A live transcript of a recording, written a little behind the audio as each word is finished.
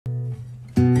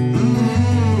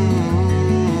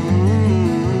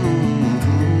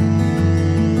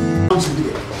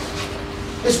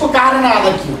यसको कारण आज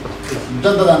के हो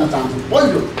जनता जान्न चाहन्छु।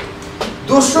 पहिलो।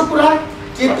 दोस्रो कुरा,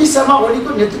 केपी शर्मा ओलीको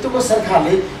नेतृत्वको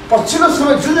सरकारले पछिल्लो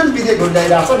समय जुन विधेयक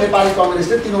ल्याइरहेको छ, नेपाली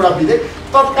कङ्ग्रेसले 3वटा विधेयक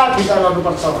तत्काल फिर्ता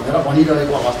गर्नुपर्छ भनेर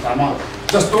भनिरहेको अवस्थामा,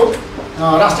 जस्तो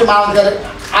राष्ट्रिय मानवाधिकार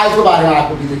आयोगको बारेमा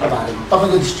आएको विधेयकको बारेमा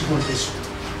तपाईँको दृष्टिकोण के छ?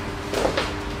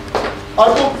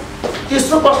 अर्को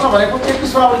तेस्रो प्रश्न भनेको केपी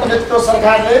शर्मा ओलीको नेतृत्व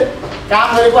सरकारले काम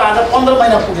गरेको आज 15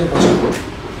 महिना पुगेको छ।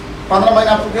 15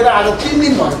 महिना पुगेर आज 3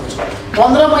 दिन भएको छ।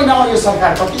 15 महिनामा यो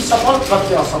सरकार कति सफल,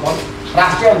 कति असफल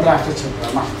राष्ट्रिय अन्तर्राष्ट्रिय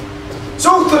क्षेत्रमा?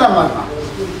 चौथो नम्बरमा,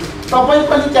 तपाईँ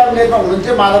पनि क्याबिनेटमा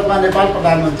हुनुहुन्थ्यो माधवमा नेपाल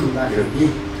प्रधानमन्त्री हुँदाखेरि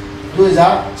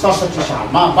 2067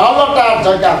 सालमा 52वटा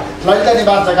जग्गा ललिता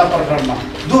निवास जग्गा प्रकरणमा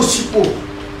दोषीको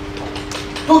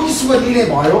त्यो किसिमको निर्णय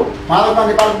भयो। माधवमा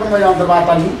नेपालको पनि मैले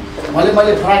अन्तर्वार्ता लिएँ।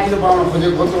 मैले फराकिलो बनाउन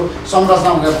खोजेको त्यो संरचना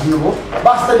भनेर भन्नुभयो।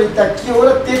 वास्तविकता के हो र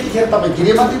त्यतिखेर तपाईँ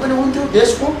गृहमन्त्री पनि हुन्थ्यो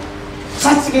देशको।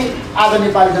 साँच्चीकै आज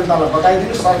नेपाली जनतालाई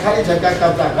बताइदिनु, सरकारी जग्गा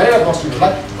कब्जा गरेर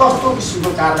बस्नेहरूलाई कस्तो किसिमको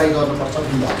कारबाही गर्नुपर्छ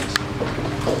भन्ने।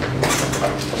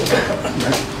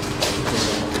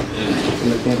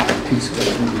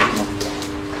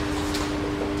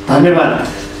 धन्यवाद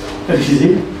ऋषिजी।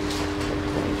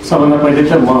 सबभन्दा पहिले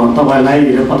त म तपाईँलाई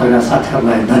र पत्रकार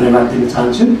साथीहरूलाई धन्यवाद दिन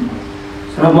चाहन्छु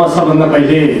र म सबभन्दा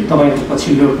पहिले तपाईँको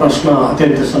पछिल्लो प्रश्न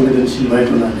अत्यन्त संवेदनशील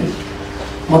भएको हुनाले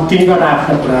म 3वटा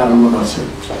आफ्ना कुरा आरम्भ गर्छु।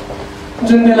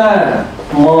 जुन बेला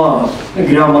म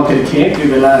गृहमन्त्री थिएँ त्यो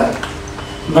बेला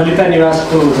ललिता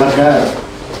निवासको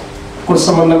जग्गाको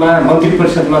सम्बन्धमा मन्त्री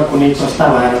परिषदमा कुनै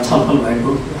प्रस्ताव आएर छलफल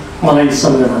भएको मलाई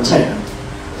सम्झना छैन।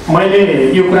 मैले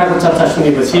यो कुराको चर्चा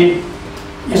सुनेपछि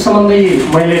यो सम्बन्धी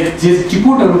मैले जे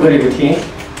टिपोटहरू गरेको थिएँ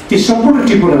ती सम्पूर्ण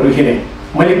टिपोटहरू हेरेँ,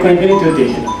 मैले कहीँ पनि त्यो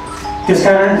देखेन।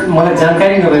 त्यसकारण मलाई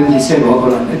जानकारी नभएको विषय भएको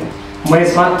हुनाले म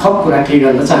यसमा थप कुरा केही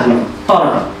गर्न चाहन्न। तर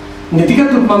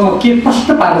नीतिगत रूपमा म के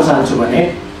प्रश्न पार्न चाहन्छु भने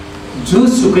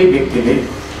जोसुकै व्यक्तिले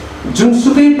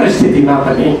जुनसुकै परिस्थितिमा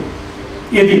पनि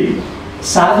यदि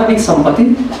सार्वजनिक सम्पत्ति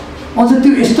अझ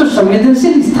त्यो यस्तो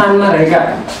संवेदनशील स्थानमा रहेका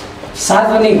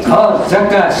सार्वजनिक घर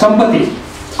जग्गा सम्पत्ति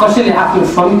कसैले आफ्नो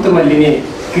स्वामित्वमा लिने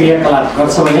क्रियाकलाप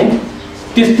गर्छ भने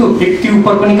त्यस्तो व्यक्ति उप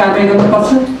पनि कारबाही गर्नुपर्छ।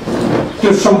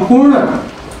 त्यो सम्पूर्ण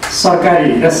सरकारी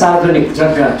र सार्वजनिक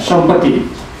जग्गा सम्पत्ति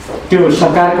त्यो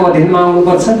सरकारको अधीनमा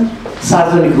आउनुपर्छ,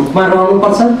 सार्वजनिक रूपमा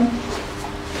रहनुपर्छ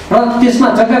र त्यसमा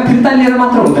जग्गा फिर्ता लिएर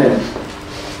मात्र हुँदैन,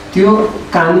 त्यो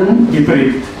कानुन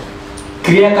विपरीत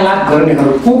क्रियाकलाप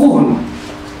गर्नेहरू को हुन्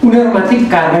उनीहरूमाथि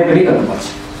कारबाही पनि गर्नुपर्छ।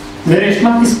 मेरो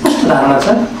यसमा स्पष्ट धारणा छ।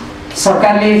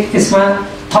 सरकारले यसमा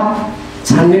थप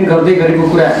छानबिन गर्दै गरेको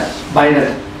कुरा बाहिर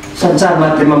सञ्चार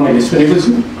माध्यममा मैले सुनेको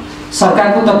छु।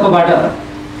 सरकारको तर्फबाट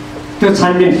त्यो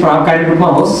छानबिन प्रभावकारी रूपमा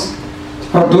होस्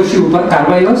र दोषी उप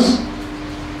कारबाही होस्।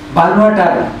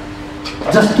 बालुवाटार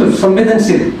जस्तो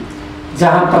संवेदनशील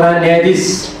जहाँ प्रधान न्यायाधीश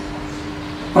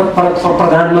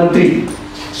प्रधानमन्त्री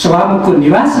सभामुखको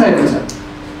निवास रहेको छ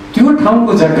त्यो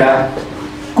ठाउँको जग्गा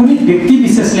कुनै व्यक्ति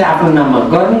विशेषले आफ्नो नाममा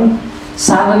गर्ने,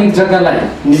 सार्वजनिक जग्गालाई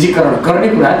निजीकरण गर्ने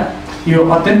कुरा यो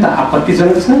अत्यन्त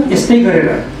आपत्तिजनक छ। यस्तै गरेर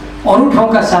अरू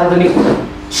ठाउँका सार्वजनिक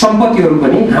सम्पत्तिहरू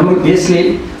पनि हाम्रो देशले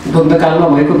द्वन्द्वकालमा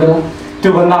भएको बेला,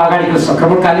 त्योभन्दा अगाडिको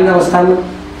सङ्क्रमणकालीन अवस्थामा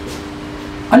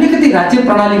अलिकति राज्य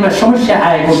प्रणालीमा समस्या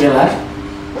आएको बेला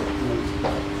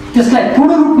त्यसलाई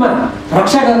पूर्ण रूपमा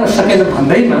रक्षा गर्न सकेन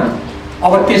भन्दैमा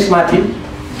अब त्यसमाथि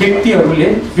व्यक्तिहरूले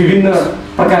विभिन्न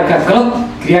प्रकारका गलत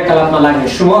क्रियाकलापमा लाग्ने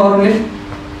समूहहरूले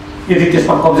यदि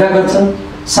त्यसमा कब्जा गर्छन्,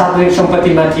 सार्वजनिक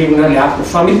सम्पत्तिमाथि उनीहरूले आफ्नो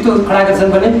स्वामित्व खडा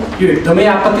गर्छन् भने यो एकदमै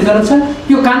आपत्तिजनक छ।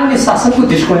 यो कानुनी शासनको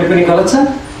दृष्टिकोणले पनि गलत छ,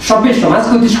 सभ्य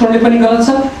समाजको दृष्टिकोणले पनि गलत छ,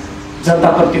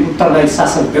 जनताप्रति उत्तरदायी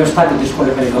शासन व्यवस्थाको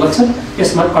दृष्टिकोणले पनि गलत छ।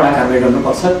 यसमा कडा कारबाही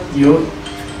गर्नुपर्छ, यो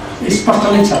स्पष्ट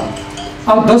नै छ।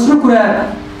 अब दोस्रो कुरा,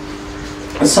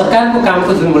 सरकारको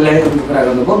कामको जुन मूल्याङ्कनको कुरा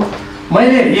गर्नुभयो,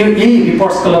 मैले यही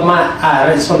रिपोर्ट्स क्लबमा आएर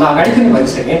यसभन्दा अगाडि पनि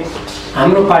भनिसकेँ।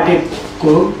 हाम्रो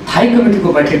पार्टीको थाई कमिटीको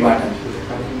बैठकबाट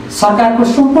सरकारको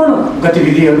सम्पूर्ण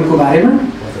गतिविधिहरूको बारेमा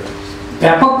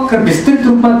व्यापक र विस्तृत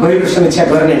रूपमा गहिरो समीक्षा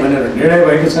गर्ने भनेर निर्णय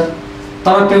भएको छ।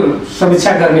 तर त्यो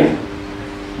समीक्षा गर्ने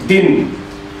दिन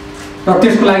र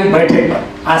त्यसको लागि बैठक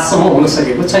आजसम्म हुन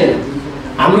सकेको छैन।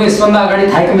 हाम्रो यसभन्दा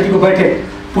अगाडि थाई कमिटीको बैठक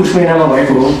पुष महिनामा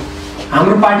भएको हो।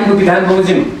 हाम्रो पार्टीको विधान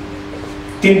बमोजिम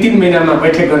 3-3 महिनामा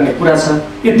बैठक गर्ने कुरा छ।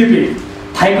 यद्यपि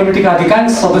थाई कमिटीका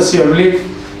अधिकांश सदस्यहरूले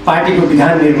पार्टीको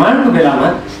विधान निर्माणको बेलामा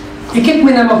 1-1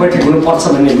 महिनामा बैठक हुनुपर्छ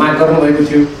भन्ने माग गर्नुभएको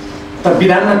थियो। तर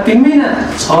विधानमा 3 महिना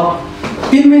छ,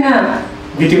 3 महिना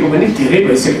बितेको पनि धेरै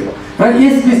भइसक्यो र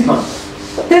यसबिचमा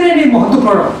धेरै नै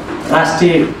महत्त्वपूर्ण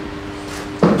राष्ट्रिय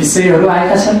विषयहरू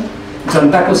आएका छन्,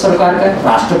 जनताको सरकारका,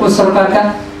 राष्ट्रको सरकारका।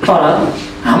 तर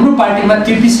हाम्रो पार्टीमा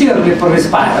ती विषयहरूले प्रवेश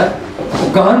पाएर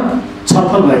गहन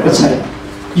छलफल भएको छैन।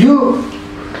 यो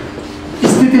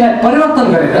स्थिति स्थितिलाई परिवर्तन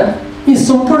गरेर यी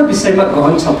सम्पूर्ण विषयमा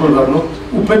गहन छलफल गर्नु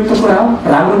उपयुक्त कुरा हो,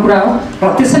 राम्रो कुरा हो।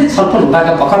 र त्यसरी छलफल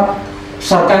हुँदाका बखत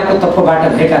सरकारको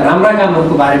तर्फबाट भएका राम्रा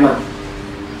कामहरूको बारेमा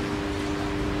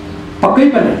पक्कै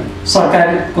पनि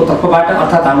सरकारको तर्फबाट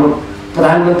अर्थात् हाम्रो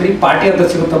प्रधानमन्त्री पार्टी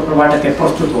अध्यक्षको तर्फबाट त्यहाँ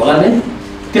प्रस्तुत होला नै।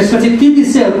 त्यसपछि ती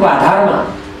विषयहरूको आधारमा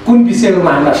कुन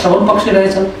विषयहरूमा हाम्रा सबल पक्ष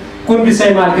रहेछन्, कुन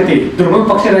विषयमा अलिकति दुर्बल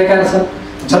पक्ष रहेका रहेछन्,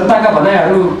 जनताका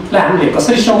भनाइहरूलाई हामीले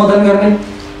कसरी सम्बोधन गर्ने,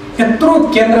 यत्रो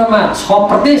केन्द्रमा 6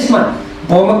 प्रदेशमा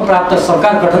बहुमत प्राप्त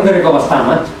सरकार गठन गरेको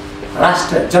अवस्थामा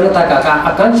राष्ट्र जनताका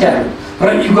आकांक्षाहरू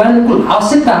र युगानुकूल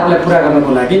आवश्यकताहरूलाई पुरा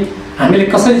गर्नको लागि हामीले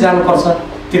कसरी जानुपर्छ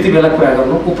त्यति बेला कुरा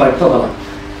गर्नु उपयुक्त होला।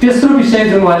 तेस्रो विषय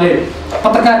जुन उहाँले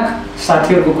पत्रकार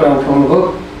साथीहरूको कुरा उठाउनुभयो,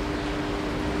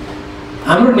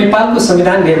 हाम्रो नेपालको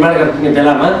संविधान निर्माण गर्ने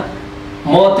बेलामा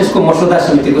म त्यसको मसौदा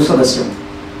समितिको सदस्य हुँ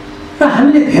र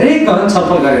हामीले धेरै गहन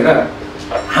छलफल गरेर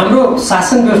हाम्रो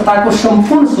शासन व्यवस्थाको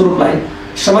सम्पूर्ण स्वरूपलाई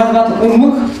समाजवाद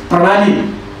उन्मुख प्रणाली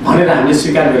भनेर हामीले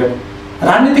स्वीकार गर्यौँ।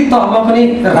 राजनीतिक तहमा पनि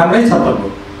राम्रै छलफल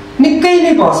भयो, निकै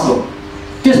नै बहस भयो।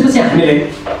 त्यसपछि हामीले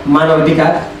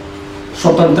मानवाधिकार,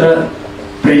 स्वतन्त्र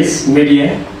प्रेस, मिडिया,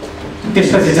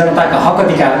 त्यसपछि जनताका हक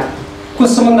अधिकारको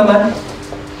सम्बन्धमा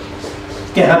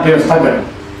त्यहाँ व्यवस्था गर्यौँ।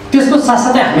 त्यसको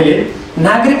साथसाथै हामीले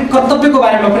नागरिक कर्तव्यको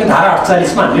बारेमा पनि धारा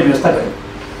 48 मा हामीले व्यवस्था गर्यौँ।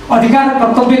 अधिकार र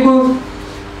कर्तव्यको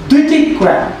दुईटै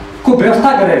कुराको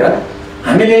व्यवस्था गरेर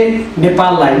हामीले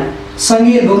नेपाललाई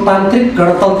सङ्घीय लोकतान्त्रिक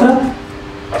गणतन्त्र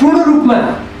पूर्ण रूपमा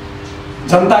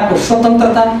जनताको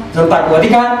स्वतन्त्रता, जनताको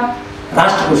अधिकार,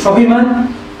 राष्ट्रको स्वाभिमान,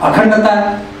 अखण्डता,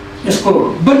 यसको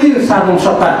बलियो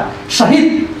सार्वभौमसत्ता सहित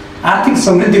आर्थिक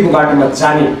समृद्धिको बाटोमा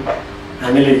जाने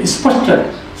हामीले स्पष्ट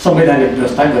संवैधानिक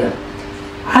व्यवस्था गर्यौँ।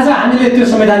 आज हामीले त्यो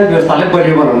संवैधानिक व्यवस्थालाई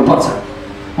बलियो बनाउनु पर्छ।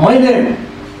 मैले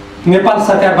नेपाल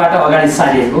सरकारबाट अगाडि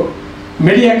सारिएको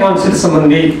मिडिया काउन्सिल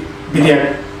सम्बन्धी विधेयक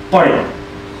पढेँ।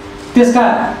 त्यसका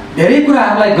धेरै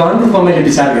कुराहरूलाई गहन रूपमा मैले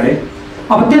विचार गरेँ।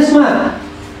 अब त्यसमा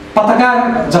पत्रकार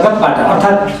जगतबाट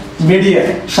अर्थात् मिडिया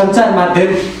सञ्चार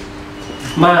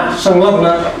माध्यममा संलग्न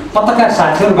पत्रकार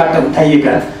साथीहरूबाट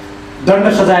उठाइएका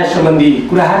दण्ड सजाय सम्बन्धी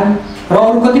कुराहरू र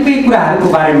अरू कतिपय कुराहरूको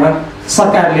बारेमा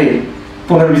सरकारले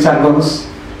पुनर्विचार गर्नुहोस्,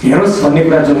 हेरोस् भन्ने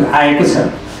कुरा जुन आएको छ,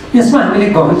 यसमा हामीले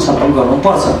गहन छलफल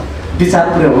गर्नुपर्छ, विचार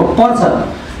पुर्याउनु पर्छ।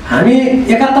 हामी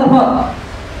एकातर्फ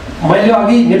मैले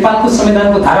अघि नेपालको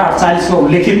संविधानको धारा 48 मा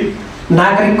उल्लेखित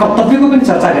नागरिक कर्तव्यको पनि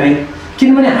चर्चा गरेँ,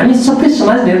 किनभने हामी सभ्य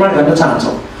समाज निर्माण गर्न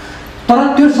चाहन्छौँ। तर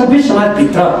त्यो सभ्य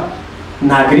समाजभित्र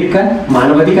नागरिकका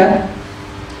मानवाधिकार,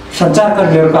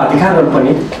 सञ्चारकर्मीहरूका अधिकारहरू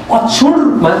पनि अक्षुण्ण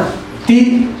रूपमा ती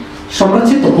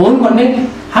संरक्षित हुन् भन्ने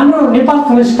हाम्रो नेपाल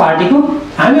कम्युनिस्ट पार्टीको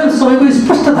हामीहरू सबैको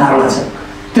स्पष्ट धारणा छ।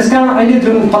 त्यसकारण अहिले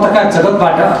जुन पत्रकार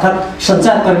जगतबाट अर्थात्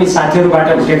सञ्चारकर्मी साथीहरूबाट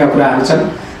उठेका कुराहरू छन्,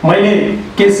 मैले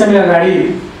केही समय अगाडि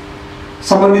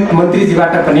सम्बन्धित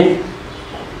मन्त्रीजीबाट पनि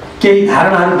केही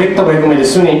धारणाहरू व्यक्त भएको मैले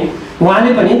सुने।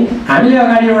 उहाँले पनि हामीले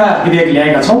अगाडि एउटा विधेयक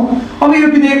ल्याएका छौँ, अब यो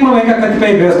विधेयकमा भएका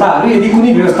कतिपय व्यवस्थाहरू यदि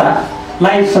कुनै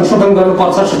व्यवस्थालाई संशोधन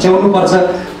गर्नुपर्छ, सच्याउनुपर्छ,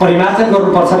 परिमार्जन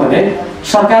गर्नुपर्छ भने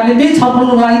सरकारले त्यही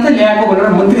छलफलको लागि त ल्याएको भनेर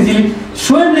मन्त्रीजीले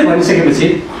स्वयंले भनिसकेपछि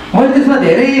मैले त्यसमा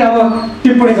धेरै अब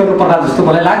टिप्पणी गर्नुपर्ला जस्तो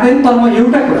मलाई लाग्दैन। तर म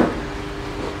एउटा कुरा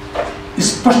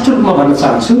स्पष्ट रूपमा भन्न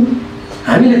चाहन्छु,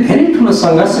 हामीले धेरै ठुलो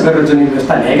सङ्घर्ष गरेर जुन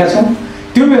व्यवस्था ल्याएका छौँ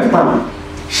त्यो व्यवस्थामा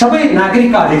सबै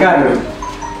नागरिकका अधिकारहरू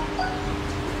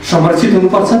संरक्षित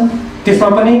हुनुपर्छ। त्यसमा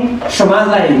पनि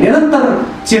समाजलाई निरन्तर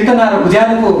चेतना र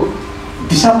उज्यालोको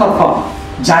दिशातर्फ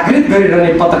जागृत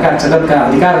गरिरहने पत्रकार जगतका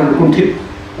अधिकारहरू कुण्ठित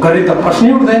गरे त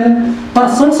प्रश्नै उठ्दैन। तर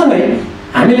सँगसँगै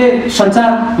हामीले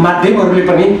सञ्चार माध्यमहरूले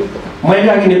पनि मैले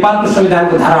अघि नेपालको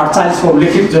संविधानको धारा 48 मा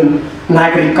उल्लेखित जुन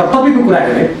नागरिक कर्तव्यको कुरा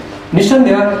गरेँ,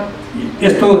 निस्सन्देह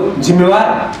यस्तो जिम्मेवार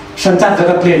सञ्चार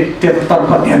जगतले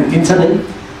त्यसतर्फ ध्यान दिन्छ नै,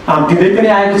 दिँदै पनि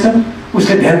आएको छ,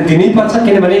 उसले ध्यान दिनैपर्छ।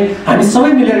 किनभने हामी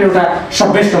सबै मिलेर एउटा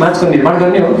सभ्य समाजको निर्माण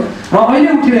गर्ने हो। र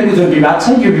अहिले उठिरहेको जुन विवाद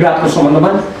छ, यो विवादको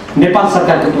सम्बन्धमा नेपाल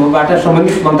सरकारको तर्फबाट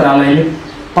सम्बन्धित मन्त्रालयले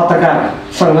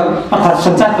पत्रकारसँग अर्थात्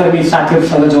सञ्चारकर्मी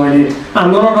साथीहरूसँग जो अहिले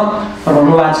आन्दोलनरत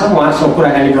रहनु भएको छ उहाँसँग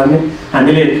कुराकानी गर्ने।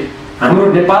 हामीले हाम्रो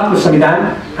नेपालको संविधान,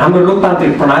 हाम्रो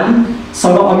लोकतान्त्रिक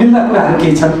प्रणालीसँग अमिल्दा कुराहरू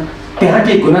केही छन्, त्यहाँ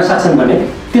केही गुनासा छन् भने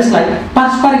त्यसलाई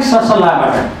पारस्परिक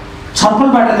सरसल्लाहबाट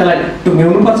छलफलबाट त्यसलाई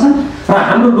टुङ्ग्याउनुपर्छ। र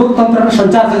हाम्रो लोकतन्त्र र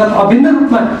सञ्चार जगत अभिन्न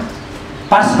रूपमा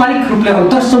पारस्परिक रूपले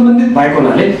अन्तर सम्बन्धित भएको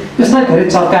हुनाले यसलाई धेरै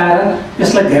चर्काएर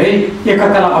यसलाई धेरै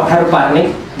एकअर्कालाई अप्ठ्यारो पार्ने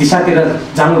दिशातिर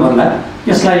जानुभन्दा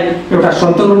यसलाई एउटा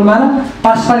सन्तुलनमा र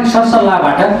पारस्परिक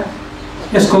सरसल्लाहबाट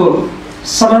यसको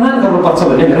समाधान गर्नुपर्छ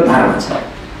भन्ने मेरो धारणा छ।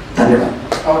 धन्यवाद।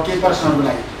 अब केही प्रश्नहरुको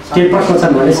लागि केही प्रश्न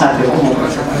छन् भने साथीहरु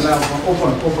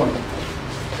ओपन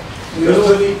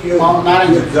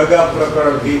यो जग्गा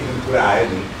प्रकरण जुन कुरा आयो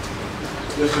नि,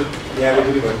 जस्तो यहाँले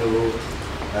पनि भन्नुभयो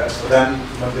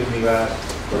प्रधानमन्त्री निवास,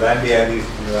 प्रधान न्यायाधीश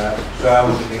निवास,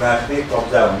 सभापति निवास नै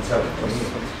कब्जा हुन्छ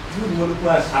भने यो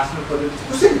मुलुकमा शासन पद्धति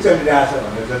कसरी चलिरहेछ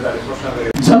भनेर जनताले प्रश्न गरे।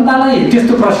 जनतालाई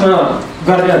त्यस्तो प्रश्न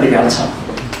गर्ने अधिकार छ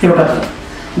एउटा त।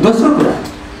 दोस्रो कुरा,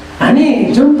 हामी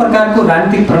जुन प्रकारको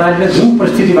राजनीतिक प्रणालीले जुन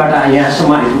परिस्थितिबाट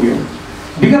यहाँसम्म आइपुग्यौँ,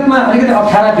 विगतमा अलिकति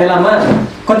अप्ठ्यारा बेलामा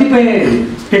कतिपय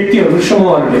व्यक्तिहरू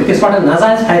समूहहरूले त्यसबाट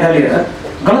नाजायज फाइदा लिएर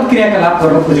गलत क्रियाकलाप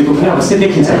गर्न खोजेको पनि अवश्य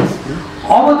देखिन्छ।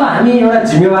 अब त हामी एउटा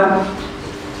जिम्मेवार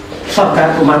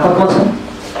सरकारको मार्फतमा छौँ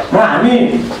र हामी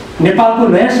नेपालको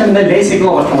नयाँ संविधान ल्याइसकेको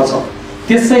अवस्थामा छौँ।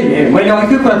 त्यसैले मैले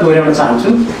अर्कै कुरा दोहोऱ्याउन चाहन्छु,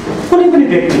 कुनै पनि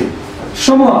व्यक्ति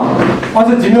समूह अझ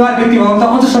जिम्मेवार व्यक्ति भयो त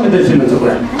अझ संवेदनशील हुन्छ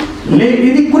कुराले।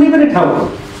 यदि कुनै पनि ठाउँको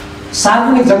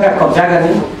सार्वजनिक जग्गा कब्जा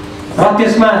गर्ने र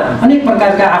त्यसमा अनेक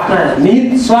प्रकारका आफ्ना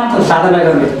निहित स्वार्थ साधना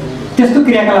गर्ने त्यस्तो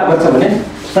क्रियाकलाप गर्छ भने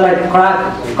त्यसलाई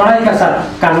कडाइका साथ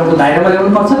कानुनको दायरामा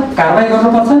ल्याउनुपर्छ, कारबाही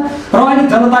गर्नुपर्छ। र अहिले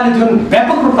जनताले जुन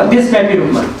व्यापक रूपमा देशव्यापी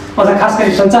रूपमा अझ खास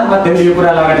गरी सञ्चार माध्यमले यो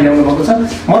कुरालाई अगाडि ल्याउनु भएको छ,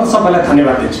 म त सबैलाई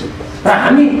धन्यवाद दिन्छु। र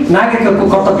हामी नागरिकहरूको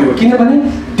कर्तव्य हो, किनभने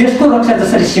देशको रक्षा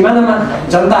जसरी सिमानामा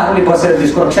जनताहरूले बसेर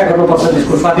देशको रक्षा गर्नुपर्छ,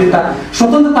 देशको स्वाधीनता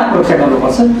स्वतन्त्रताको रक्षा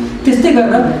गर्नुपर्छ, त्यस्तै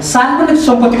गरेर सार्वजनिक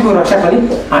सम्पत्तिको रक्षा पनि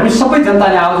हामी सबै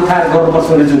जनताले आवाज उठाएर गर्नुपर्छ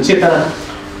भन्ने जुन चेतना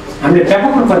हामीले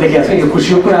व्यापक रूपमा देखेका छौँ, यो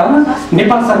खुसीको कुरा हो।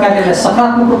 नेपाल सरकारले यसलाई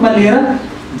सकारात्मक रूपमा लिएर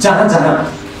जहाँ जहाँ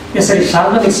यसरी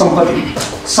सार्वजनिक सम्पत्ति,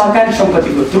 सरकारी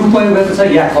सम्पत्तिको दुरुपयोग भएको छ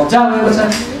या कब्जा भएको छ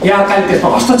या अर्काले त्यसमा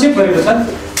हस्तक्षेप गरेको छ,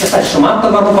 त्यसलाई समाप्त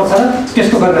गर्नुपर्छ र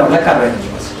त्यसको गर्नेहरूलाई कारबाही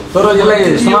गर्नुपर्छ। तर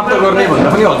यसलाई समाप्त गर्ने भन्दा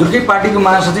पनि हजुरकै पार्टीको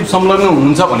महासचिव संलग्न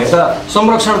हुनुहुन्छ भने त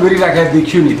संरक्षण गरिराखेका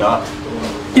देखियो नि त।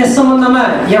 यस सम्बन्धमा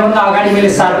यहाँभन्दा अगाडि मैले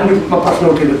सार्वजनिक रूपमा प्रश्न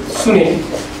उठेको सुने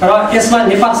र यसमा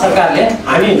नेपाल सरकारले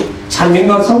हामी छानबिन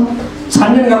गर्छौँ।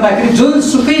 छानबिन गर्दाखेरि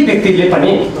जोसुकै व्यक्तिले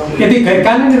पनि यदि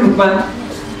गैरकानुनी रूपमा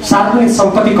सार्वजनिक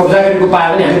सम्पत्ति कब्जा गरेको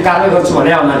पायो भने हामी कारबाही गर्छौँ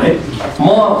भने हुनाले म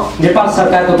नेपाल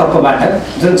सरकारको तर्फबाट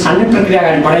जुन छानबिन प्रक्रिया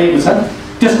अगाडि बढाइएको छ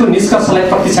त्यसको निष्कर्षलाई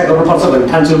प्रतीक्षा गर्नुपर्छ भन्ने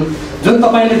ठान्छु। जुन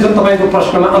तपाईँको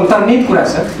प्रश्नमा अन्तर्निहित कुरा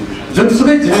छ,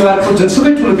 जुनसुकै जिम्मेवारको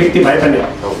जुनसुकै ठुलो व्यक्ति भए पनि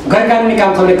गैरकानुनी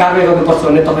काम छ भने कारबाही गर्नुपर्छ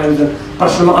भन्ने तपाईँको जुन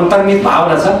प्रश्नमा अन्तर्निहित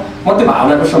भावना छ, म त्यो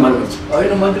भावनाको सम्मान गर्छु।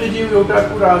 होइन मन्त्रीजी, एउटा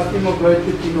कुरा अस्ति म गएको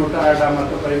थिएँ 3वटा अड्डामा,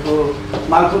 तपाईँको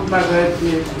मालपोतमा गएको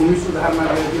थिएँ, भूमि सुधारमा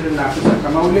गएको थिएँ र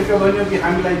नापिसाकामा। उसले के भन्यो कि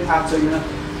हामीलाई थाहा छैन,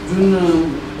 जुन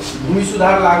भूमि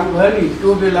सुधार लागू भयो नि त्यो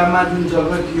बेलामा जुन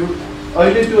जग्गा थियो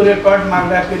अहिले त्यो रेकर्ड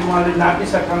माग्दाखेरि उहाँले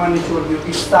नापिसाकामा नै छोडिदियो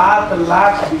कि 7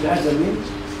 लाख बिघा जमिन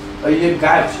अहिले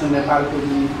गायब छ नेपालको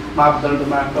जुन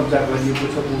मापदण्डमा कब्जा गरिएको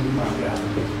छ भूमि माग्दा।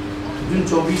 जुन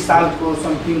 24 सालको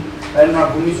समथिङ ऐनमा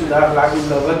भूमि सुधार लागू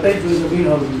लगत्तै जुन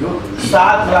जमिनहरू थियो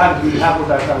 7 लाख बिघाको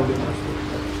डाटा उसले प्रस्तुत।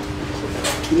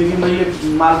 किनकि मैले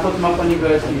मालपोतमा पनि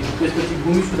गएको थिएँ, त्यसपछि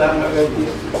भूमि सुधारमा गएको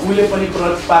थिएँ, उसले पनि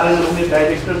पालन गर्ने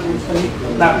डाइरेक्टर जुन छ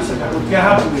नि नापिसकेको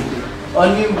त्यहाँ पुगेको थियो।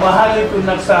 अनि उहाँले त्यो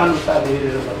नक्सा अनुसार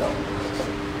हेरेर बताउनु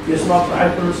यसमा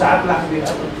प्रायः 7 लाख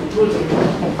बिघा त थुप्रो छ।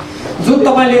 जुन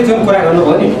तपाईँले जुन कुरा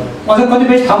गर्नुभयो नि, अझ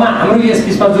कतिपय ठाउँमा हाम्रो यस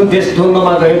बिचमा जुन देश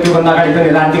द्वन्द्वमा गयो त्योभन्दा अगाडि पनि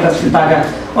राजनीतिक अस्थिरताका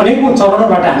अनेकौँ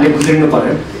चरणबाट हामीले गुज्रिनु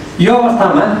पर्यो। यो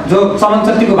अवस्थामा जो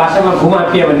चलनचल्तीको भाषामा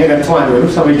भूमाफिया भन्ने गर्छौँ हामीहरू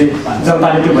सबैले,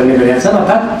 जनताले त्यो भन्ने गरेका छन्,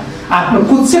 अर्थात् आफ्नो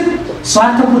कुत्सित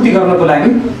स्वार्थपूर्ति गर्नको लागि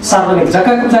सार्वजनिक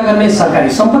जग्गा कब्जा गर्ने, सरकारी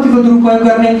सम्पत्तिको दुरुपयोग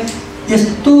गर्ने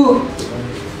यस्तो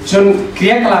जुन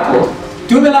क्रियाकलाप हो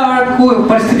त्यो बेलाको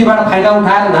परिस्थितिबाट फाइदा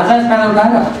उठाएर नाजायज फाइदा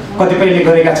उठाएर कतिपयले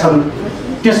गरेका छन्।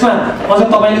 त्यसमा अझ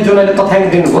तपाईँले जुन अहिले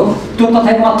तथ्याङ्क दिनुभयो त्यो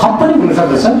तथ्याङ्कमा थप पनि हुन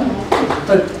सक्दछ। त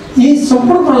यी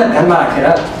सम्पूर्ण कुरालाई ध्यानमा राखेर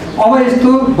अब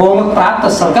यस्तो बहुमत प्राप्त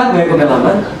सरकार भएको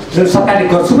बेलामा जुन सरकारले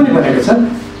गर्छु पनि भनेको छ,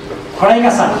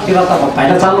 कडाइका साथ त्यसतर्फ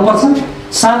फाइदा चाल्नुपर्छ,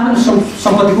 सार्वजनिक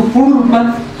सम्पत्तिको पूर्ण रूपमा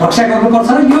रक्षा गर्नुपर्छ।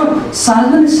 र यो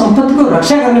सार्वजनिक सम्पत्तिको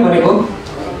रक्षा गर्ने भनेको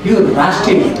यो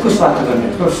राष्ट्रिय हितको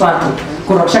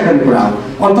स्वार्थको रक्षा गर्ने कुरा हो,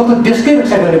 अन्ततः देशकै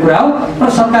रक्षा गर्ने कुरा हो र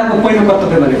सरकारको पहिलो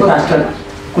कर्तव्य भनेको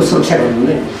राष्ट्रको सुरक्षा गर्नु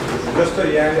नै। जस्तो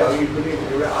यहाँले अघि पनि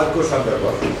एउटा अर्को सन्दर्भ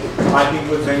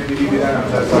पार्टीको चाहिँ विधि विधान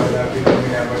अनुसार बसेर 3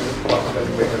 महिनामा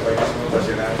बैठक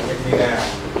बसेर 1 महिना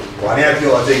भनेको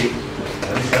थियो अझै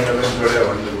हामीसँग पनि जोडेर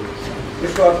भन्नुभयो।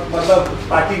 त्यसको मतलब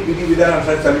पार्टी विधि विधान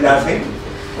अनुसार चलिरहेको छैन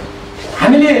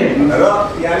हामीले र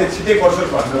यहाँले छिटै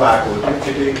वर्षोस् भन्नुभएको हो,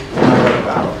 छिटै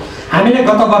गर्नुभएको। हामीले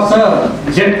गत वर्ष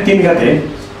जेठ 3 गते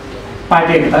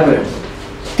पार्टी एकता गऱ्यौँ।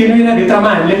 3 महिनाभित्रमा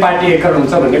हामीले पार्टी एकीकरण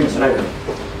हुन्छ भन्ने घोषणा गऱ्यौँ,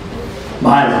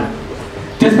 भएन।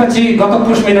 त्यसपछि गत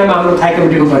पुष महिनामा हाम्रो थाई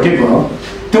कमिटीको बैठक भयो।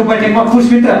 त्यो बैठकमा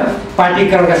पुषभित्र पार्टी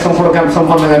एकीकरणका सम्पूर्ण काम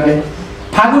सम्पन्न गर्ने,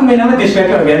 फागुन महिनामा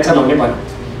देशव्यापी अभियान चलाउने भयो,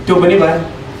 त्यो पनि भयो।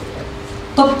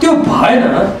 तर त्यो भएन,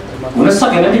 हुन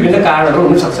सकेन, विभिन्न कारणहरू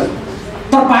हुन सक्छन्।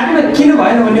 तर पार्टीमा किन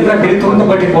भएन भन्ने कुरा फेरि तुरन्त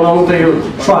बैठक बोलाउनु त यो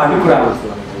स्वाभाविक कुरा हो।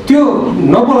 त्यो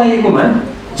नबोलाइएकोमा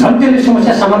झन् त्यसले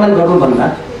समस्या समाधान गर्नुभन्दा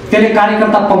त्यसले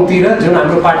कार्यकर्ता पङ्क्ति र जुन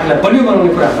हाम्रो पार्टीलाई बलियो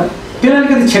बनाउने कुरा छ त्यसलाई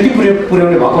अलिकति क्षति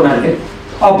पुर्याउने भएको हुनाले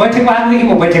अब बैठकमा आजदेखि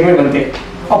म बैठकमै भन्थेँ।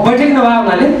 अब बैठक नभए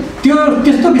हुनाले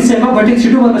त्यस्तो विषयमा बैठक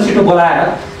छिटोभन्दा छिटो बोलाएर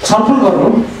छलफल गर्नु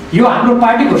यो हाम्रो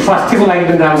पार्टीको स्वास्थ्यको लागि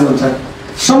पनि राम्रो हुन्छ,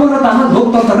 समग्रतामा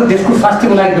लोकतन्त्र र देशको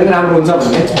स्वास्थ्यको लागि पनि राम्रो हुन्छ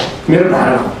भन्ने मेरो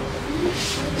धारणा हो।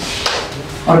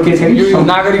 अरू के छ? यो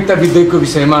नागरिकता विधेयकको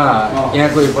विषयमा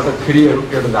यहाँको एकपटक फेरि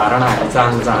एउटा धारणा हामी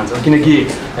जान्न चाहन्छौँ, किनकि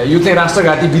यो चाहिँ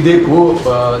राष्ट्रघाती विधेयक हो।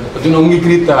 जुन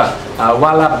अङ्गीकृत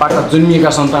वालाबाट जन्मिएका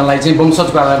सन्तानलाई चाहिँ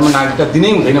वंशजको आधारमा नागरिकता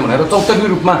दिनै हुँदैन भनेर चौतर्फी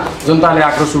रूपमा जनताले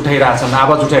आक्रोश उठाइरहेछन्,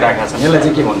 आवाज उठाइरहेका छन्। यसलाई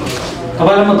चाहिँ के भन्नु?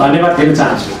 तपाईँलाई म धन्यवाद दिन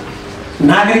चाहन्छु।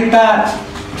 नागरिकता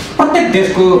प्रत्येक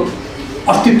देशको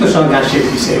अस्तित्वसँग गाँसिएको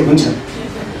विषय हुन्छ।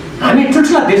 हामी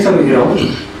ठुल्ठुला देशहरू हेरौँ,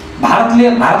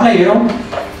 भारतलाई हेरौँ,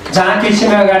 जहाँ केही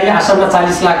समय अगाडि आसाममा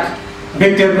 40 लाख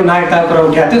व्यक्तिहरूको नागरिकताको कुरा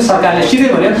उठाएको थियो, सरकारले सिधै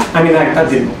भन्यो हामी नागरिकता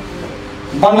दिन्छौँ।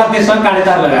 बङ्गलादेशसँग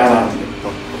काँडेदार लगाएर भारतले,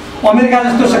 अमेरिका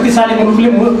जस्तो शक्तिशाली मुलुकले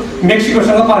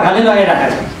मेक्सिकोसँग पर्खालै लगाइरहेका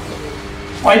छन्।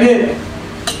 अहिले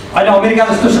अमेरिका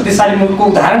जस्तो शक्तिशाली मुलुकको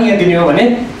उदाहरण यहाँ दिने हो भने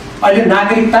अहिले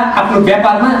नागरिकता आफ्नो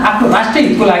व्यापारमा आफ्नो राष्ट्रिय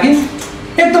हितको लागि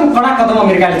एकदम कडा कदम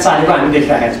अमेरिकाले चालेको हामी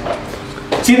देखिरहेका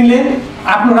छौँ। चीनले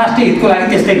आफ्नो राष्ट्रिय हितको लागि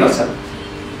त्यस्तै गर्छ।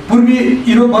 पूर्वी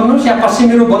युरोप भन्नुहोस् या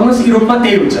पश्चिम युरोप भन्नुहोस्, युरोपमा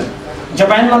त्यही हुन्छ।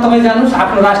 जापानमा तपाईँ जानुहोस्,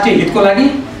 आफ्नो राष्ट्रिय हितको लागि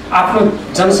आफ्नो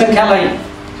जनसङ्ख्यालाई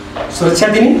सुरक्षा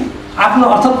दिने, आफ्नो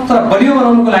अर्थतन्त्र बलियो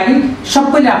बनाउनुको लागि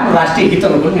सबैले आफ्नो राष्ट्रिय हित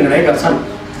अनुकूल निर्णय गर्छन्।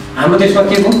 हाम्रो देशमा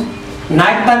के हो?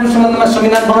 नागरिकताको सम्बन्धमा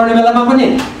संविधान बनाउने बेलामा पनि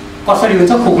कसरी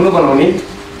हुन्छ खोक्लो बनाउने,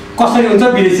 कसरी हुन्छ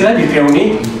विदेशीलाई भित्र्याउने,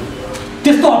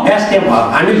 त्यस्तो अभ्यास त्यहाँ भयो।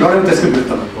 हामी लड्यौँ त्यसको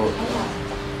विरुद्धमा।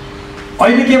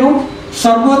 अहिले के हो?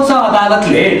 सर्वोच्च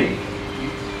अदालतले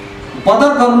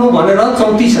बदर गर्नु भनेर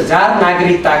 34,000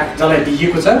 नागरिकता जसलाई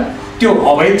दिएको छ त्यो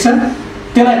अवैध छ।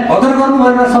 त्यसलाई बदर गर्नु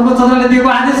भनेर सर्वोच्च अदालतले दिएको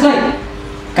आदेशलाई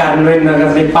कार्यान्वयन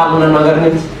नगर्ने, पालना नगर्ने,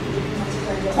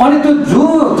 अनि त्यो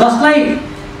जसलाई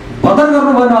बदर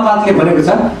गर्नु भनेर अदालतले भनेको छ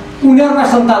उनीहरूका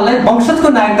सन्तानलाई वंशजको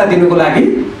नागरिकता दिनुको लागि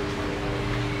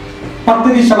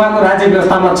प्रतिनिधि सभाको राज्य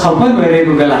व्यवस्थामा छलफल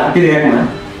भइरहेको बेला विधेयकमा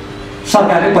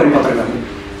सरकारले परिपत्र गर्ने,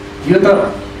 यो त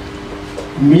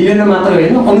मिलेन मात्र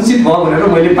होइन, अनुचित भयो भनेर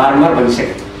मैले बारम्बार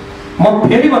भनिसकेँ। म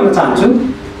फेरि भन्न चाहन्छु,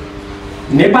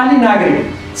 नेपाली नागरिक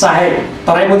चाहे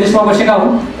तराई मधेसमा बसेका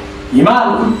हुन्, हिमाल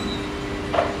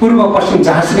पूर्व पश्चिम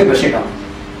जहाँसुकै बसेका हुन्,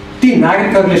 ती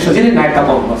नागरिकहरूले सजिलै नागरिकता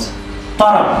पाउनुपर्छ।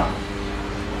 तर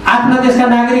आफ्ना देशका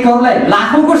नागरिकहरूलाई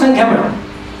लाखौँको सङ्ख्यामा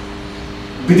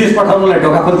विदेश पठाउनलाई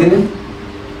ढोका खोलिदिने,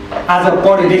 आज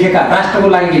पढे लेखेका राष्ट्रको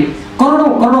लागि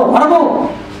करोडौँ अरबौँ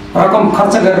रकम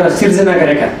खर्च गरेर सिर्जना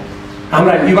गरेका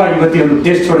हाम्रा युवा युवतीहरू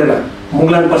देश छोडेर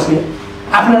मुगलान बस्ने,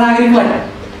 आफ्ना नागरिकलाई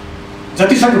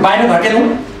जतिसक्दो बाहिर धकेलौँ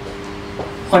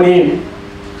अनि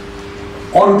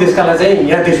अरू देशकालाई चाहिँ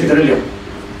यहाँ देशभित्र ल्याउँ,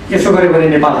 यसो गऱ्यो भने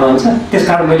नेपाल रहन्छ।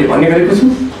 त्यसकारण मैले भन्ने गरेको छु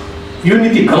यो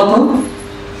नीति गलत हो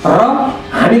र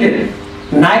हामीले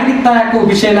नागरिकताको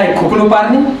विषयलाई खोक्लो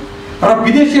पार्ने र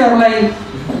विदेशीहरूलाई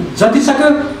जतिसक्दो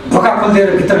ढोका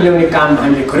खोलिदिएर भित्र ल्याउने काम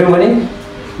हामीले गऱ्यौँ भने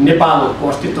नेपालको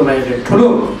अस्तित्वमा यसले ठुलो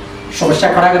समस्या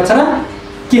खडा गर्छ र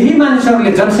केही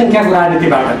मानिसहरूले जनसङ्ख्याको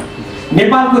राजनीतिबाट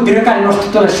नेपालको दीर्घकालीन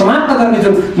अस्तित्वलाई समाप्त गर्ने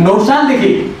जुन 9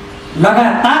 सालदेखि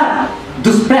लगातार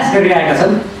दुष्प्रयास गरिरहेका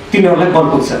छन् तिनीहरूलाई बल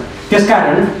पुग्छ।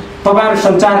 त्यसकारण तपाईँहरू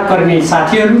सञ्चारकर्मी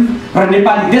साथीहरू र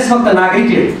नेपाली देशभक्त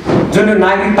नागरिकले जुन यो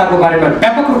नागरिकताको बारेमा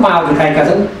व्यापक रूपमा आवाज उठाएका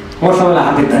छन्, म सबैलाई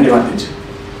हार्दिक धन्यवाद दिन्छु।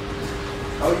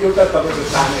 अब एउटा तपाईँको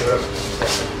सानो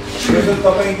एउटा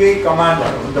तपाईँकै कमान्ड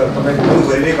भन्नु त तपाईँको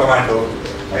गुरुभरिनै कमान्ड हो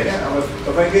होइन? अब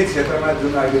तपाईँकै क्षेत्रमा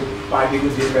जुन अहिले पार्टीको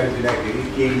जिम्मेवारी दिँदाखेरि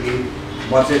केहीले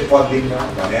म चाहिँ पद लिन्न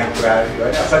भनेको कुराहरू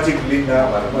होइन, सचिव लिन्न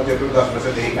भनेर म त्यत्रो 10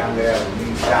 वर्षदेखि काम गरेर हुने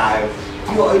इच्छा आयो,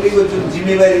 त्यो अहिलेको जुन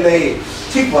जिम्मेवारीलाई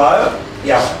ठिक भयो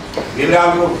या भीम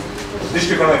रावलको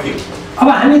दृष्टिकोणमा के? अब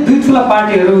हामी दुई ठुला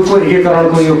पार्टीहरूको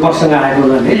एकीकरणको यो प्रसङ्ग आएको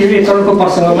हुनाले यो एकीकरणको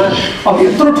प्रसङ्गमा अब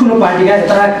यत्रो ठुलो पार्टीका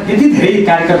यति धेरै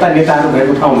कार्यकर्ता नेताहरू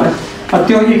भएको ठाउँमा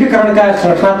त्यो एकीकरणका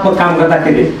संगठनात्मक काम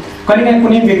गर्दाखेरि कहिलेकाहीँ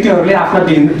कुनै व्यक्तिहरूले आफ्ना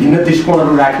भिन्न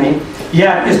दृष्टिकोणहरू राख्ने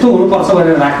या यस्तो हुनुपर्छ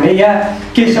भनेर राख्ने या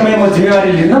केही समय म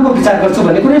जिम्मेवारी लिन म विचार गर्छु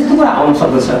भन्ने कुरा यस्तो कुरा आउन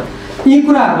सक्दछ। यी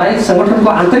कुराहरूलाई सङ्गठनको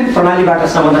आन्तरिक प्रणालीबाट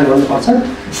समाधान गर्नुपर्छ।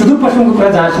 सुदूरपश्चिमको कुरा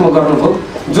जहाँसम्म गर्नुभयो,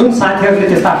 जुन साथीहरूले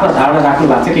त्यस्ता आफ्ना धारणा राख्नु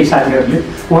भएको छ केही साथीहरूले,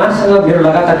 उहाँसँग मेरो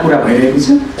लगातार कुरा भइरहेको छ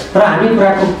र हामी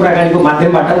कुराकानीको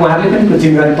माध्यमबाट उहाँहरूले पनि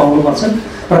जिम्मेवारी पाउनुपर्छ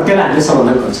र त्यसलाई हामीले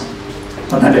समाधान गर्छौँ।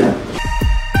 धन्यवाद।